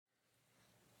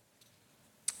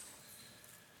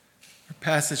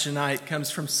Passage tonight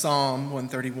comes from Psalm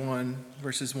 131,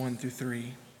 verses 1 through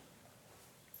 3.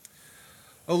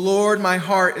 O Lord, my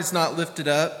heart is not lifted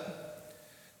up.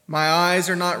 My eyes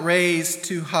are not raised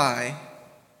too high.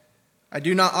 I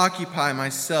do not occupy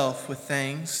myself with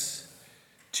things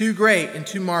too great and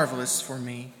too marvelous for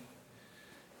me.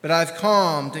 But I've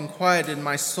calmed and quieted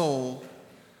my soul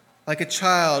like a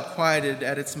child quieted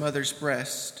at its mother's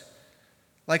breast.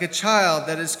 Like a child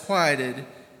that is quieted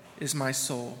is my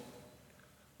soul.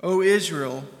 O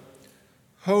Israel,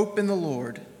 hope in the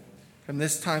Lord from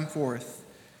this time forth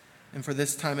and for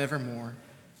this time evermore.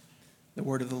 The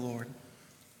word of the Lord.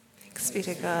 Thanks be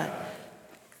to God.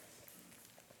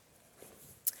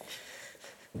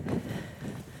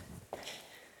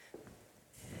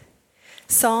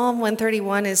 Psalm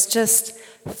 131 is just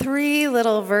 3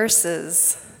 little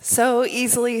verses, so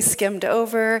easily skimmed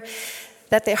over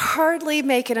that they hardly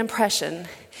make an impression.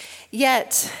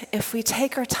 Yet, if we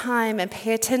take our time and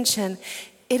pay attention,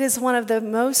 it is one of the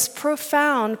most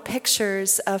profound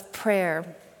pictures of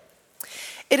prayer.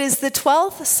 It is the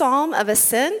 12th Psalm of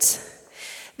Ascent.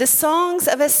 The songs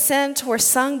of ascent were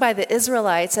sung by the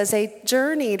Israelites as they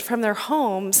journeyed from their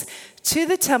homes to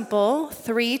the temple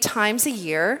 3 times a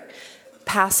year: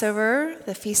 Passover,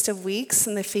 the Feast of Weeks,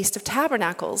 and the Feast of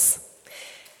Tabernacles.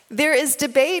 There is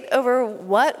debate over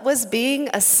what was being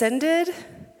ascended.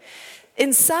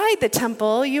 Inside the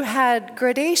temple, you had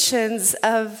gradations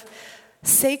of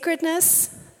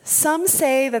sacredness. Some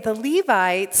say that the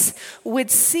Levites would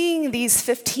sing these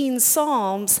 15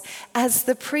 psalms as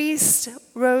the priest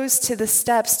rose to the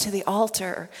steps to the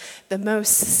altar, the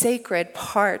most sacred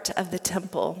part of the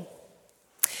temple.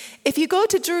 If you go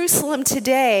to Jerusalem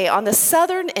today, on the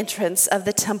southern entrance of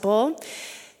the temple,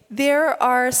 there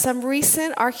are some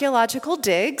recent archaeological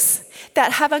digs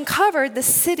that have uncovered the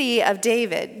city of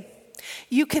David.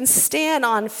 You can stand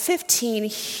on 15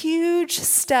 huge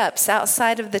steps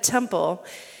outside of the temple.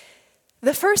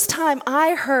 The first time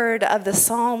I heard of the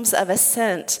Psalms of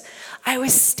Ascent, I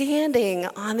was standing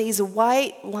on these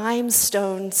white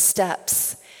limestone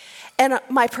steps, and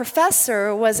my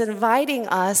professor was inviting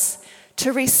us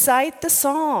to recite the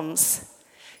Psalms,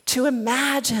 to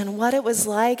imagine what it was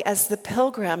like as the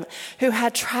pilgrim who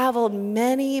had traveled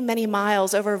many, many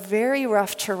miles over very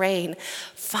rough terrain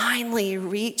finally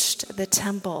reached the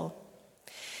temple.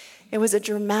 It was a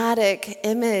dramatic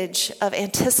image of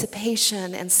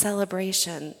anticipation and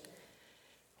celebration.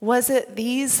 Was it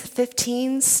these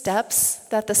 15 steps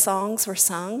that the songs were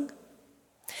sung?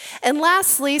 And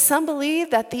lastly, some believe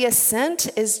that the ascent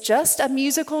is just a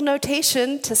musical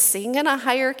notation to sing in a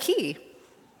higher key.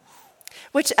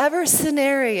 Whichever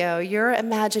scenario your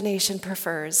imagination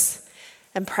prefers,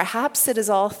 and perhaps it is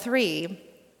all 3,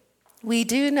 we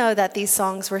do know that these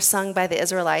songs were sung by the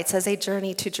Israelites as they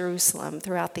journeyed to Jerusalem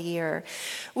throughout the year.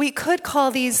 We could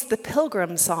call these the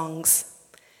pilgrim songs.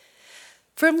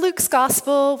 From Luke's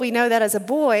gospel, we know that as a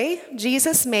boy,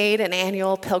 Jesus made an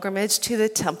annual pilgrimage to the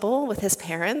temple with his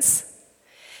parents.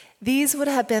 These would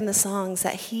have been the songs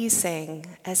that he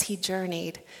sang as he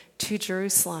journeyed to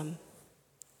Jerusalem.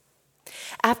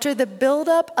 After the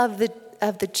buildup of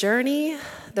the journey,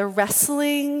 the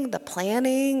wrestling, the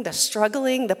planning, the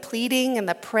struggling, the pleading, and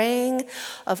the praying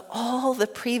of all the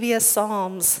previous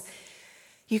psalms,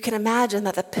 you can imagine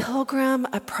that the pilgrim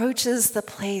approaches the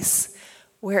place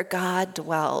where God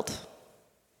dwelled.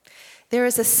 There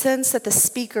is a sense that the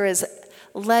speaker is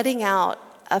letting out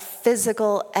a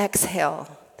physical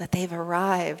exhale, that they've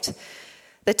arrived.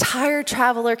 The tired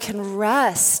traveler can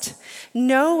rest,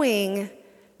 knowing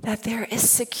that there is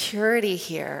security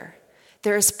here.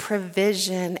 There is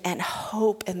provision and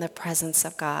hope in the presence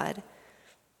of God.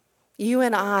 You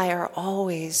and I are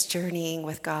always journeying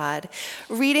with God.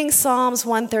 Reading Psalms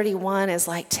 131 is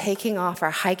like taking off our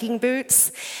hiking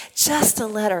boots just to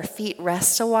let our feet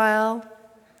rest a while.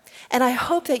 And I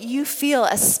hope that you feel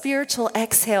a spiritual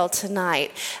exhale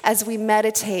tonight as we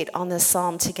meditate on this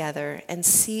psalm together and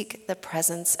seek the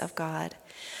presence of God.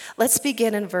 Let's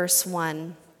begin in verse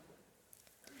 1.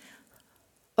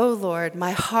 O Lord,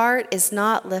 my heart is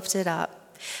not lifted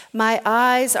up. My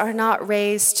eyes are not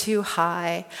raised too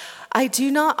high. I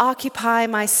do not occupy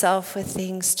myself with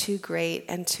things too great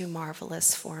and too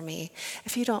marvelous for me.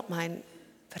 If you don't mind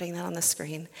putting that on the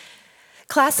screen.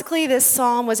 Classically, this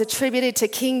psalm was attributed to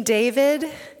King David.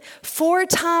 4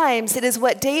 times it is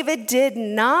what David did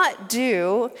not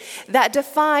do that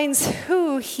defines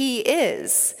who he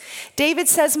is. David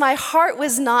says, my heart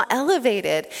was not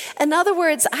elevated. In other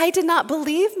words, I did not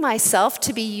believe myself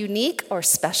to be unique or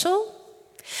special.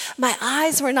 My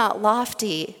eyes were not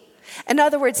lofty. In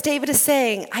other words, David is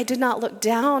saying, I did not look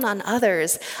down on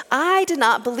others. I did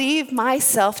not believe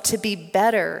myself to be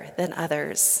better than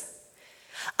others.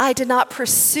 I did not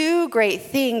pursue great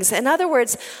things. In other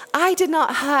words, I did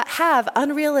not have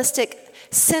unrealistic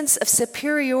sense of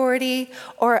superiority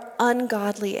or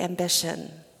ungodly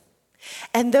ambition.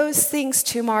 And those things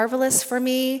too marvelous for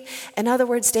me. In other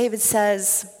words, David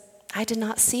says, I did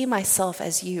not see myself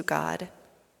as you, God.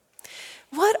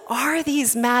 What are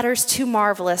these matters too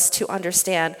marvelous to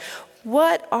understand?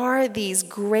 What are these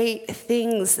great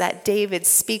things that David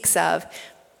speaks of?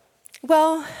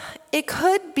 Well, it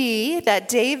could be that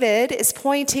David is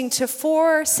pointing to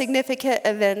 4 significant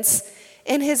events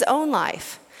in his own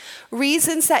life,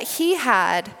 reasons that he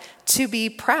had to be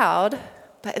proud,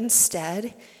 but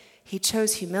instead he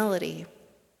chose humility.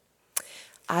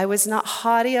 I was not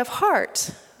haughty of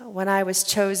heart when I was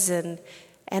chosen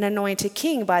and anointed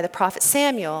king by the prophet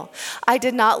Samuel. I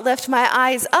did not lift my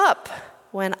eyes up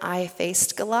when I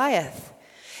faced Goliath.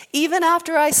 Even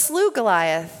after I slew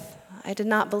Goliath, I did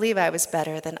not believe I was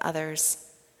better than others.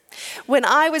 When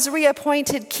I was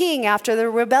reappointed king after the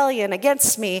rebellion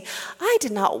against me, I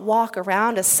did not walk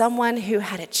around as someone who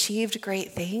had achieved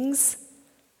great things.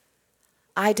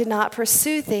 I did not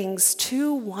pursue things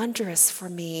too wondrous for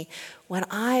me when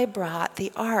I brought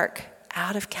the ark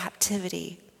out of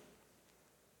captivity.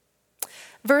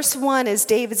 Verse 1 is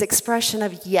David's expression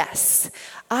of yes.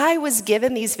 I was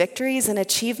given these victories and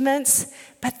achievements,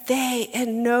 but they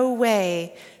in no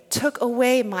way took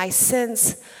away my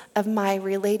sense of my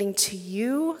relating to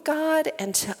you, God,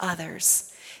 and to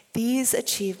others. These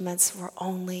achievements were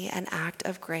only an act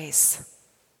of grace.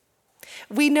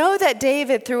 We know that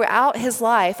David, throughout his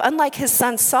life, unlike his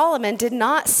son Solomon, did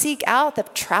not seek out the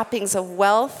trappings of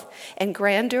wealth and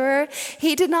grandeur.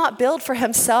 He did not build for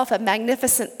himself a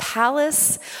magnificent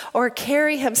palace or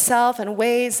carry himself in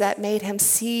ways that made him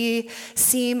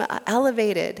seem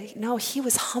elevated. No, he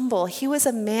was humble. He was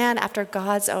a man after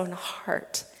God's own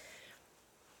heart.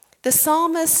 The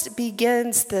psalmist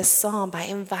begins this psalm by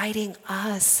inviting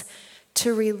us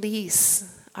to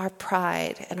release our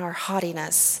pride and our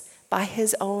haughtiness by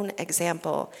his own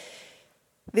example.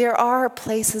 There are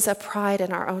places of pride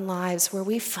in our own lives where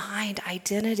we find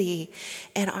identity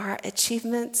in our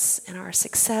achievements and our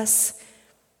success.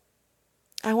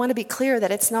 I want to be clear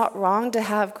that it's not wrong to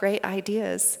have great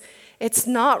ideas. It's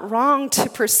not wrong to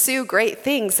pursue great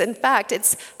things. In fact,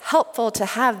 it's helpful to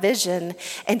have vision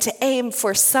and to aim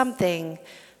for something.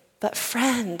 But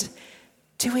friend,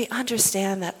 do we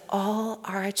understand that all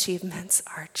our achievements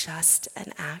are just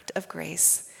an act of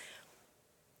grace?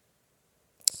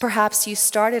 Perhaps you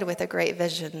started with a great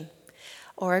vision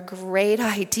or a great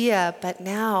idea, but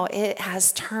now it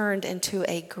has turned into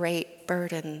a great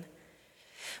burden.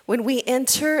 When we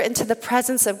enter into the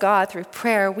presence of God through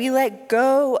prayer, we let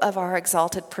go of our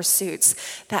exalted pursuits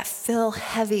that feel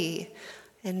heavy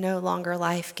and no longer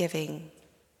life-giving.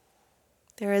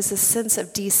 There is a sense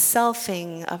of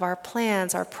de-selfing of our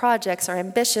plans, our projects, our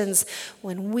ambitions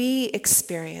when we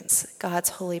experience God's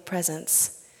holy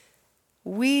presence.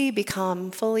 We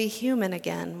become fully human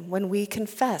again when we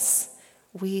confess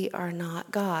we are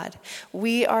not God.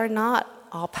 We are not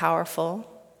all-powerful.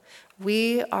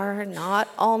 We are not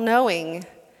all-knowing.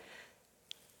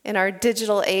 In our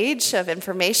digital age of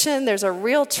information, there's a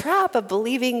real trap of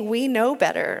believing we know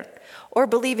better, or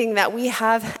believing that we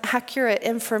have accurate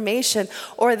information,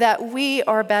 or that we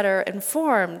are better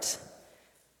informed.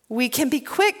 We can be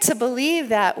quick to believe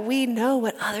that we know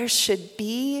what others should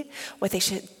be, what they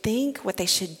should think, what they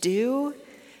should do.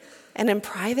 And in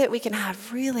private, we can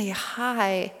have really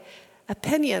high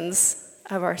opinions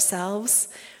of ourselves.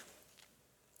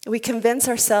 We convince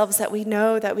ourselves that we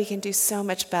know that we can do so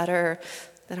much better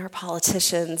than our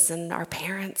politicians and our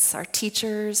parents, our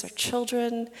teachers, our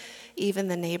children, even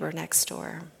the neighbor next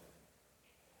door.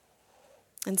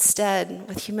 Instead,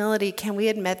 with humility, can we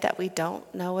admit that we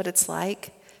don't know what it's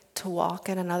like to walk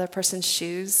in another person's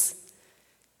shoes?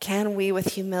 Can we,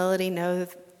 with humility,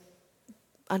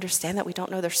 understand that we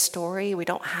don't know their story, we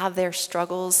don't have their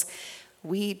struggles,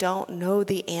 we don't know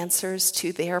the answers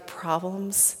to their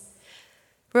problems?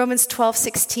 Romans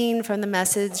 12:16 from the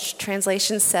Message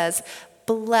translation says,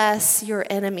 "Bless your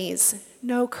enemies,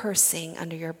 no cursing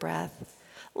under your breath.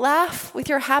 Laugh with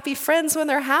your happy friends when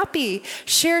they're happy.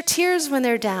 Share tears when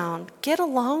they're down. Get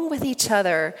along with each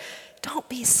other. Don't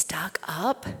be stuck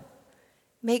up.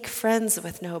 Make friends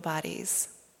with nobodies.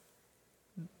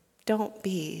 Don't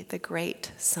be the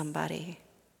great somebody."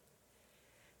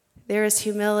 There is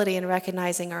humility in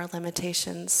recognizing our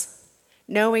limitations,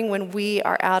 knowing when we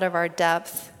are out of our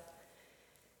depth,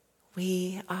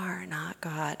 we are not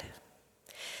God.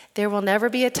 There will never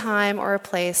be a time or a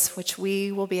place which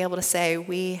we will be able to say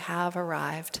we have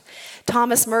arrived.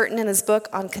 Thomas Merton, in his book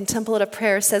on contemplative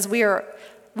prayer, says we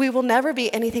will never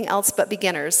be anything else but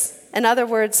beginners. In other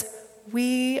words,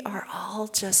 we are all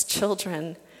just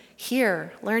children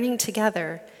here learning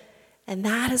together. And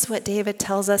that is what David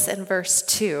tells us in verse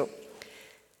 2.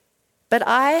 But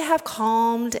I have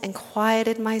calmed and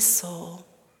quieted my soul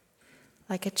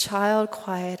like a child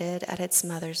quieted at its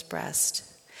mother's breast.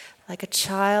 Like a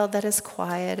child that is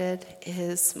quieted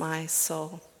is my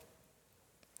soul.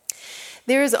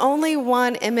 There is only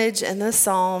one image in this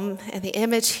psalm, and the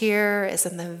image here is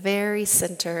in the very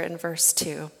center in verse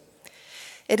 2.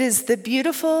 It is the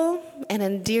beautiful and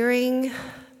endearing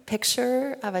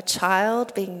picture of a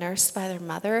child being nursed by their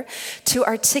mother to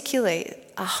articulate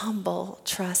a humble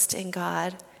trust in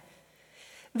God.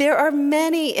 There are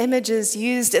many images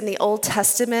used in the Old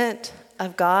Testament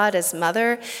of God as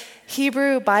mother.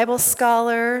 Hebrew Bible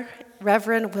scholar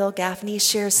Reverend Will Gaffney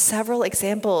shares several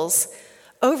examples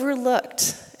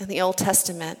overlooked in the Old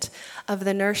Testament of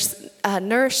the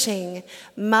nourishing,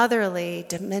 motherly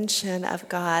dimension of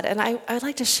God. And I'd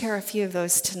like to share a few of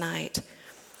those tonight.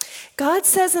 God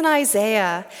says in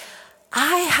Isaiah,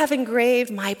 I have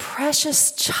engraved my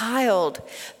precious child,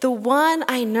 the one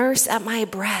I nurse at my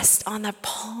breast, on the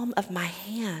palm of my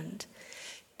hand.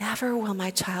 Never will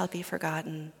my child be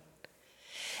forgotten.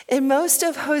 In most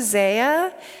of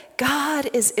Hosea, God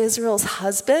is Israel's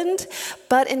husband,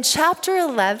 but in chapter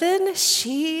 11,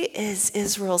 she is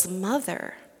Israel's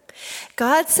mother.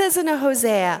 God says in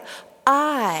Hosea,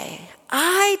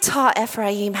 I taught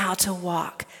Ephraim how to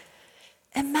walk.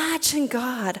 Imagine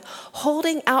God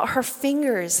holding out her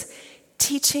fingers,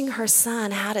 teaching her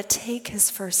son how to take his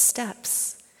first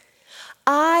steps.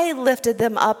 I lifted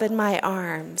them up in my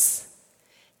arms.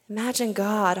 Imagine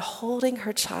God holding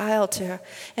her child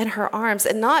in her arms,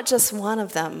 and not just one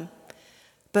of them,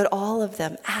 but all of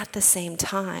them at the same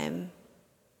time.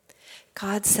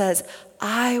 God says,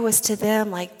 I was to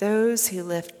them like those who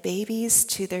lift babies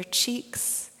to their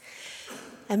cheeks.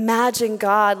 Imagine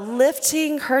God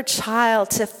lifting her child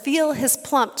to feel his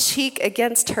plump cheek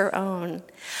against her own.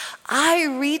 I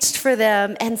reached for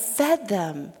them and fed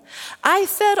them. I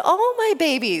fed all my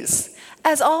babies,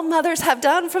 as all mothers have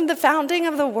done from the founding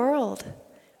of the world.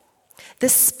 The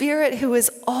spirit who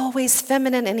is always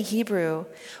feminine in Hebrew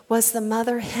was the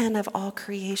mother hen of all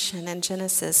creation in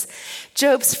Genesis.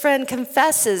 Job's friend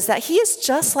confesses that he is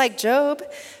just like Job,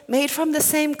 made from the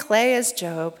same clay as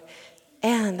Job,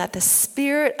 and that the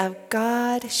Spirit of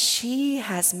God, she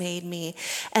has made me,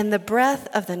 and the breath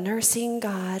of the nursing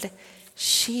God,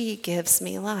 she gives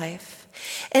me life.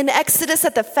 In Exodus,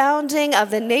 at the founding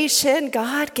of the nation,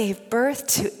 God gave birth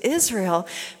to Israel,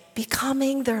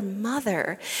 becoming their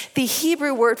mother. The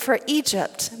Hebrew word for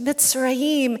Egypt,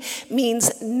 Mitzrayim,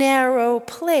 means narrow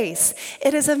place.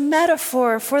 It is a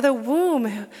metaphor for the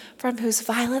womb from whose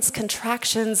violent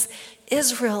contractions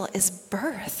Israel is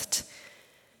birthed.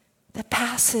 The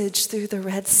passage through the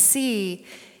Red Sea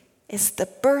is the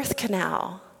birth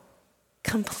canal,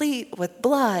 complete with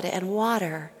blood and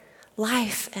water,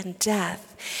 life and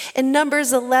death. In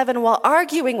Numbers 11, while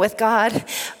arguing with God,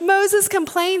 Moses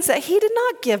complains that he did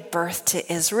not give birth to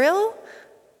Israel.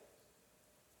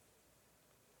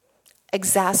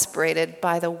 Exasperated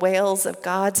by the wails of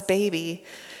God's baby,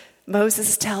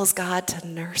 Moses tells God to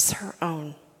nurse her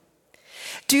own.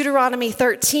 Deuteronomy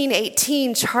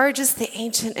 13:18 charges the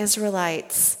ancient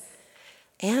Israelites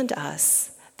and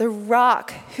us, the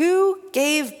rock who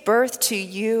gave birth to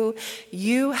you,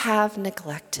 you have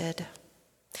neglected.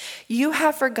 You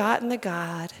have forgotten the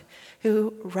God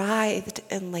who writhed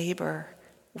in labor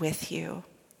with you.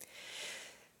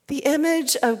 The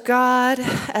image of God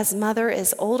as mother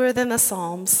is older than the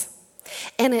Psalms,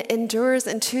 and it endures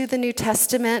into the New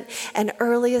Testament and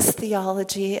earliest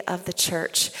theology of the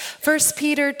church. 1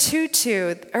 Peter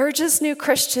 2:2 urges new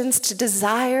Christians to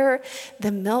desire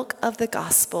the milk of the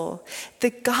gospel. The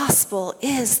gospel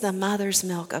is the mother's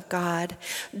milk of God.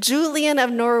 Julian of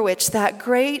Norwich, that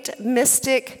great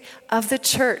mystic of the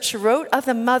church, wrote of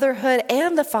the motherhood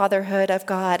and the fatherhood of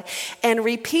God, and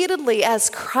repeatedly as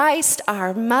Christ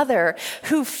our mother,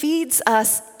 who feeds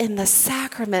us in the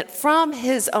sacrament from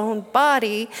his own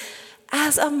body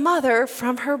as a mother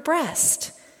from her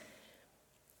breast.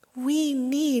 We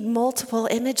need multiple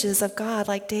images of God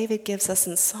like David gives us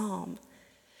in Psalm.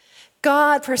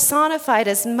 God personified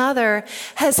as mother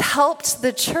has helped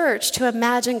the church to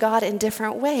imagine God in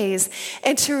different ways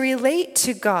and to relate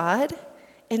to God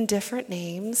in different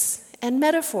names and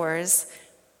metaphors.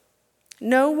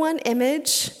 No one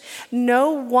image,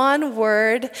 no one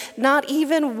word, not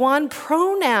even one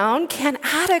pronoun can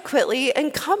adequately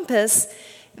encompass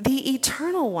the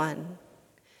Eternal One.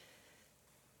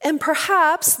 And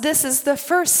perhaps this is the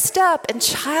first step in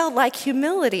childlike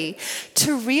humility,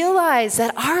 to realize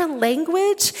that our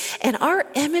language and our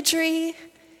imagery,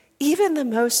 even the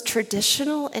most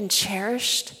traditional and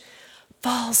cherished,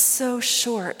 falls so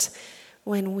short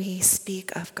when we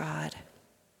speak of God.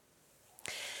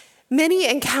 Many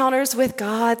encounters with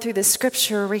God through the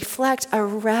scripture reflect a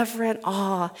reverent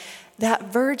awe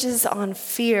that verges on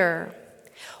fear,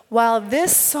 while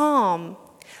this psalm,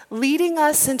 leading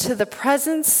us into the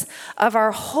presence of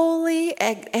our holy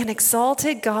and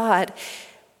exalted God,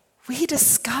 we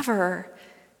discover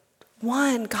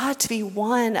God to be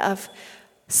one of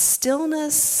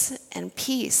stillness and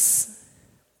peace.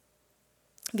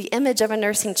 The image of a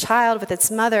nursing child with its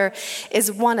mother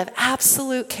is one of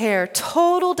absolute care,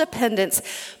 total dependence,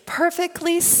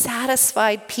 perfectly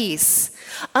satisfied peace.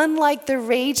 Unlike the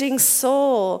raging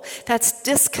soul that's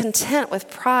discontent with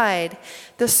pride,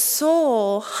 the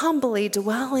soul humbly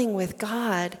dwelling with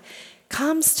God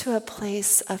comes to a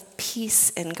place of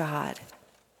peace in God.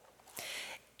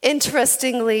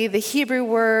 Interestingly, the Hebrew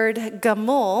word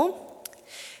gamul,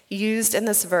 used in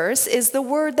this verse, is the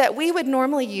word that we would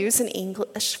normally use in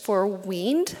English for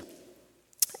weaned,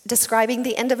 describing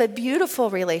the end of a beautiful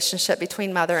relationship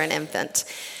between mother and infant.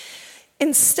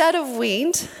 Instead of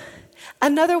weaned,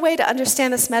 another way to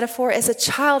understand this metaphor is a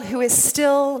child who is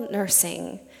still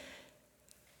nursing.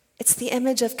 It's the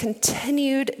image of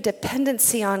continued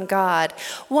dependency on God.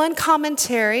 One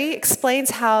commentary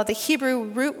explains how the Hebrew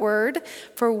root word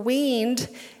for weaned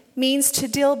means to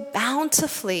deal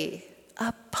bountifully,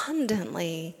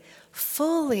 abundantly,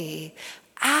 fully,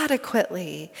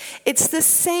 adequately. It's the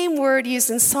same word used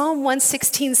in Psalm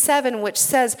 116:7, which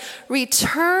says,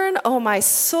 "Return, O my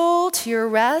soul, to your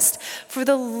rest, for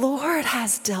the Lord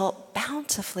has dealt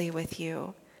bountifully with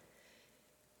you."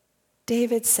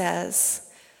 David says,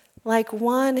 like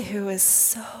one who is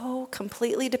so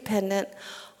completely dependent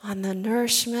on the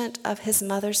nourishment of his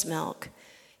mother's milk,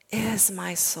 is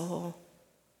my soul.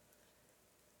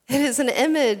 It is an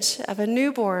image of a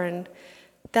newborn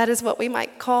that is what we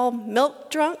might call milk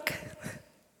drunk.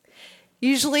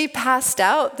 Usually passed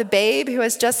out, the babe who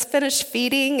has just finished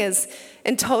feeding is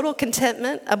in total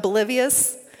contentment,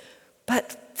 oblivious,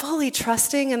 but fully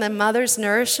trusting in the mother's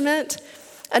nourishment.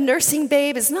 A nursing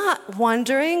babe is not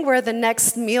wondering where the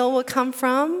next meal will come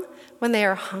from when they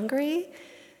are hungry.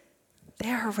 They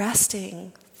are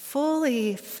resting,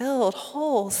 fully filled,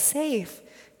 whole, safe,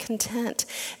 content.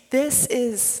 This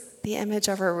is the image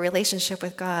of our relationship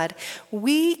with God.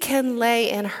 We can lay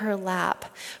in her lap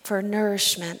for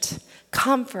nourishment,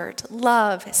 comfort,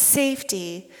 love,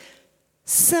 safety.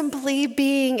 Simply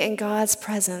being in God's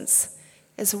presence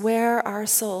is where our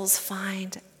souls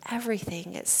find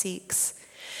everything it seeks.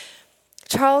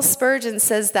 Charles Spurgeon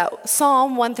says that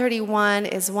Psalm 131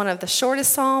 is one of the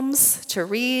shortest psalms to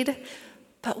read,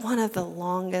 but one of the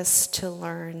longest to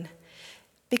learn,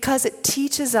 because it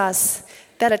teaches us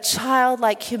that a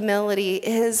childlike humility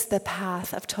is the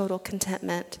path of total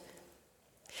contentment.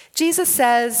 Jesus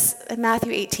says in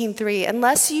Matthew 18:3,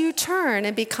 "Unless you turn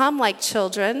and become like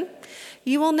children,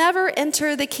 you will never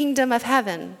enter the kingdom of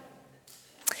heaven."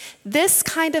 This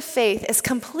kind of faith is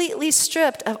completely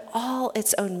stripped of all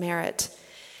its own merit.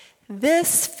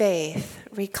 This faith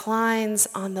reclines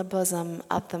on the bosom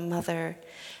of the mother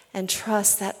and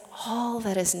trusts that all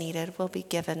that is needed will be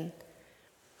given.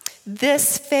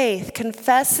 This faith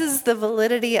confesses the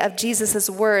validity of Jesus'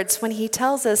 words when he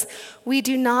tells us we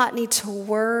do not need to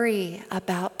worry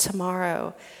about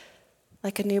tomorrow.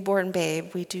 Like a newborn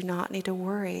babe, we do not need to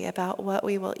worry about what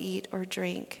we will eat or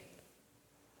drink.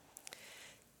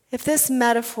 If this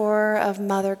metaphor of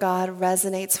Mother God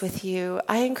resonates with you,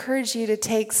 I encourage you to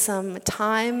take some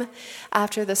time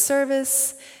after the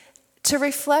service to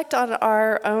reflect on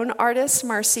our own artist,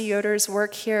 Marcy Yoder's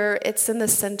work here. It's in the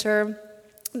center,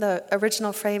 the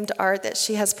original framed art that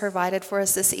she has provided for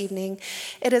us this evening.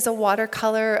 It is a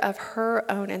watercolor of her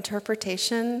own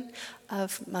interpretation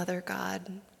of Mother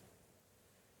God.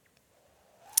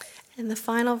 And the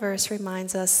final verse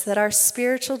reminds us that our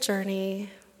spiritual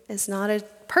journey is not a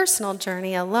personal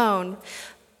journey alone.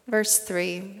 Verse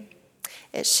 3,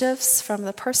 it shifts from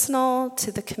the personal to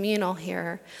the communal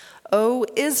here. O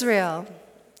Israel,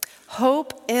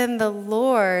 hope in the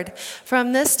Lord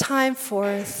from this time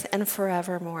forth and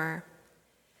forevermore.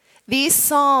 These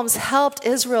Psalms helped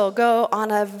Israel go on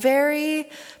a very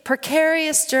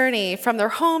precarious journey from their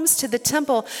homes to the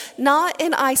temple, not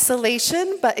in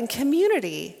isolation, but in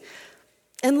community.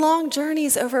 In long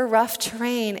journeys over rough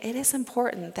terrain, it is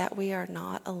important that we are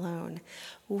not alone.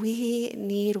 We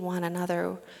need one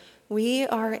another. We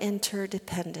are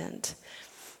interdependent.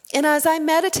 And as I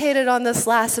meditated on this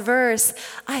last verse,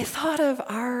 I thought of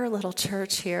our little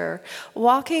church here,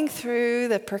 walking through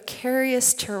the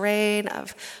precarious terrain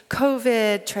of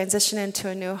COVID, transition into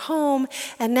a new home,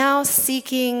 and now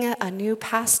seeking a new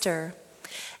pastor.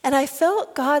 And I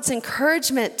felt God's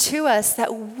encouragement to us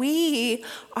that we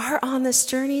are on this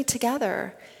journey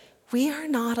together. We are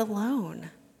not alone.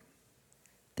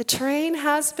 The terrain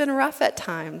has been rough at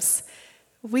times.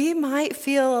 We might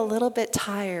feel a little bit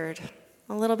tired,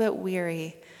 a little bit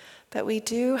weary, but we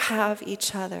do have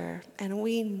each other, and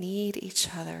we need each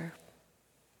other.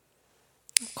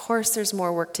 Of course, there's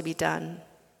more work to be done.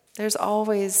 There's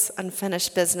always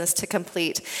unfinished business to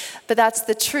complete, but that's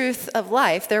the truth of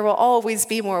life. There will always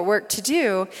be more work to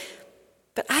do,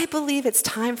 but I believe it's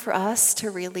time for us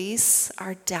to release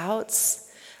our doubts,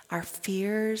 our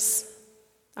fears,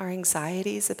 our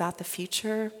anxieties about the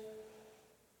future,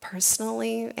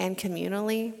 personally and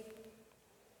communally.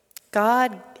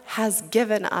 God has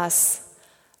given us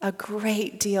a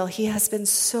great deal. He has been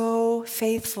so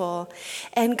faithful.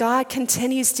 And God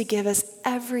continues to give us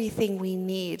everything we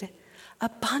need,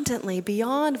 abundantly,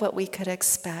 beyond what we could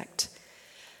expect.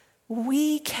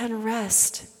 We can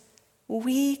rest.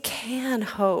 We can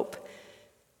hope.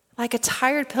 Like a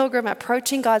tired pilgrim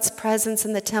approaching God's presence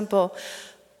in the temple,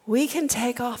 we can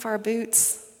take off our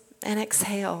boots and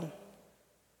exhale.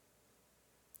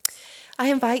 I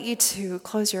invite you to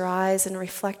close your eyes and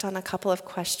reflect on a couple of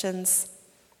questions.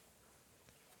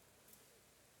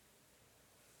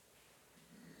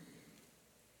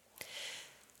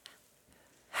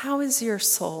 How is your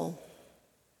soul?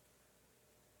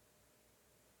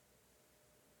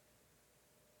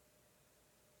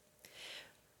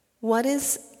 What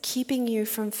is keeping you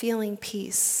from feeling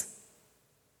peace?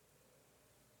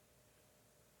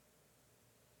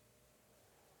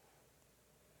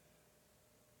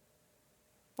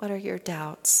 What are your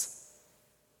doubts?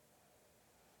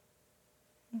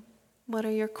 What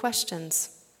are your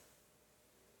questions?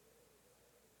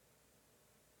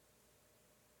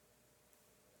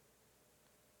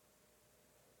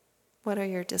 What are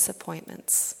your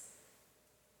disappointments?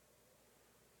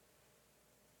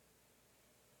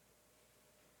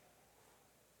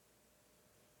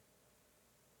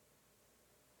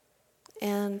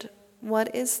 And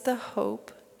what is the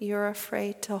hope you're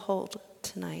afraid to hold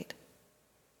tonight?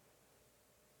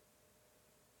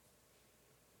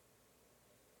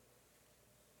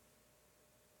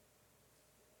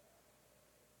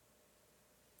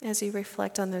 As you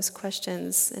reflect on those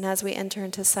questions, and as we enter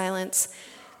into silence,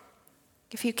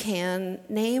 if you can,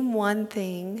 name one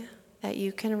thing that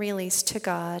you can release to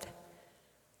God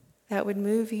that would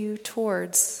move you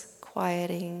towards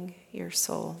quieting your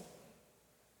soul.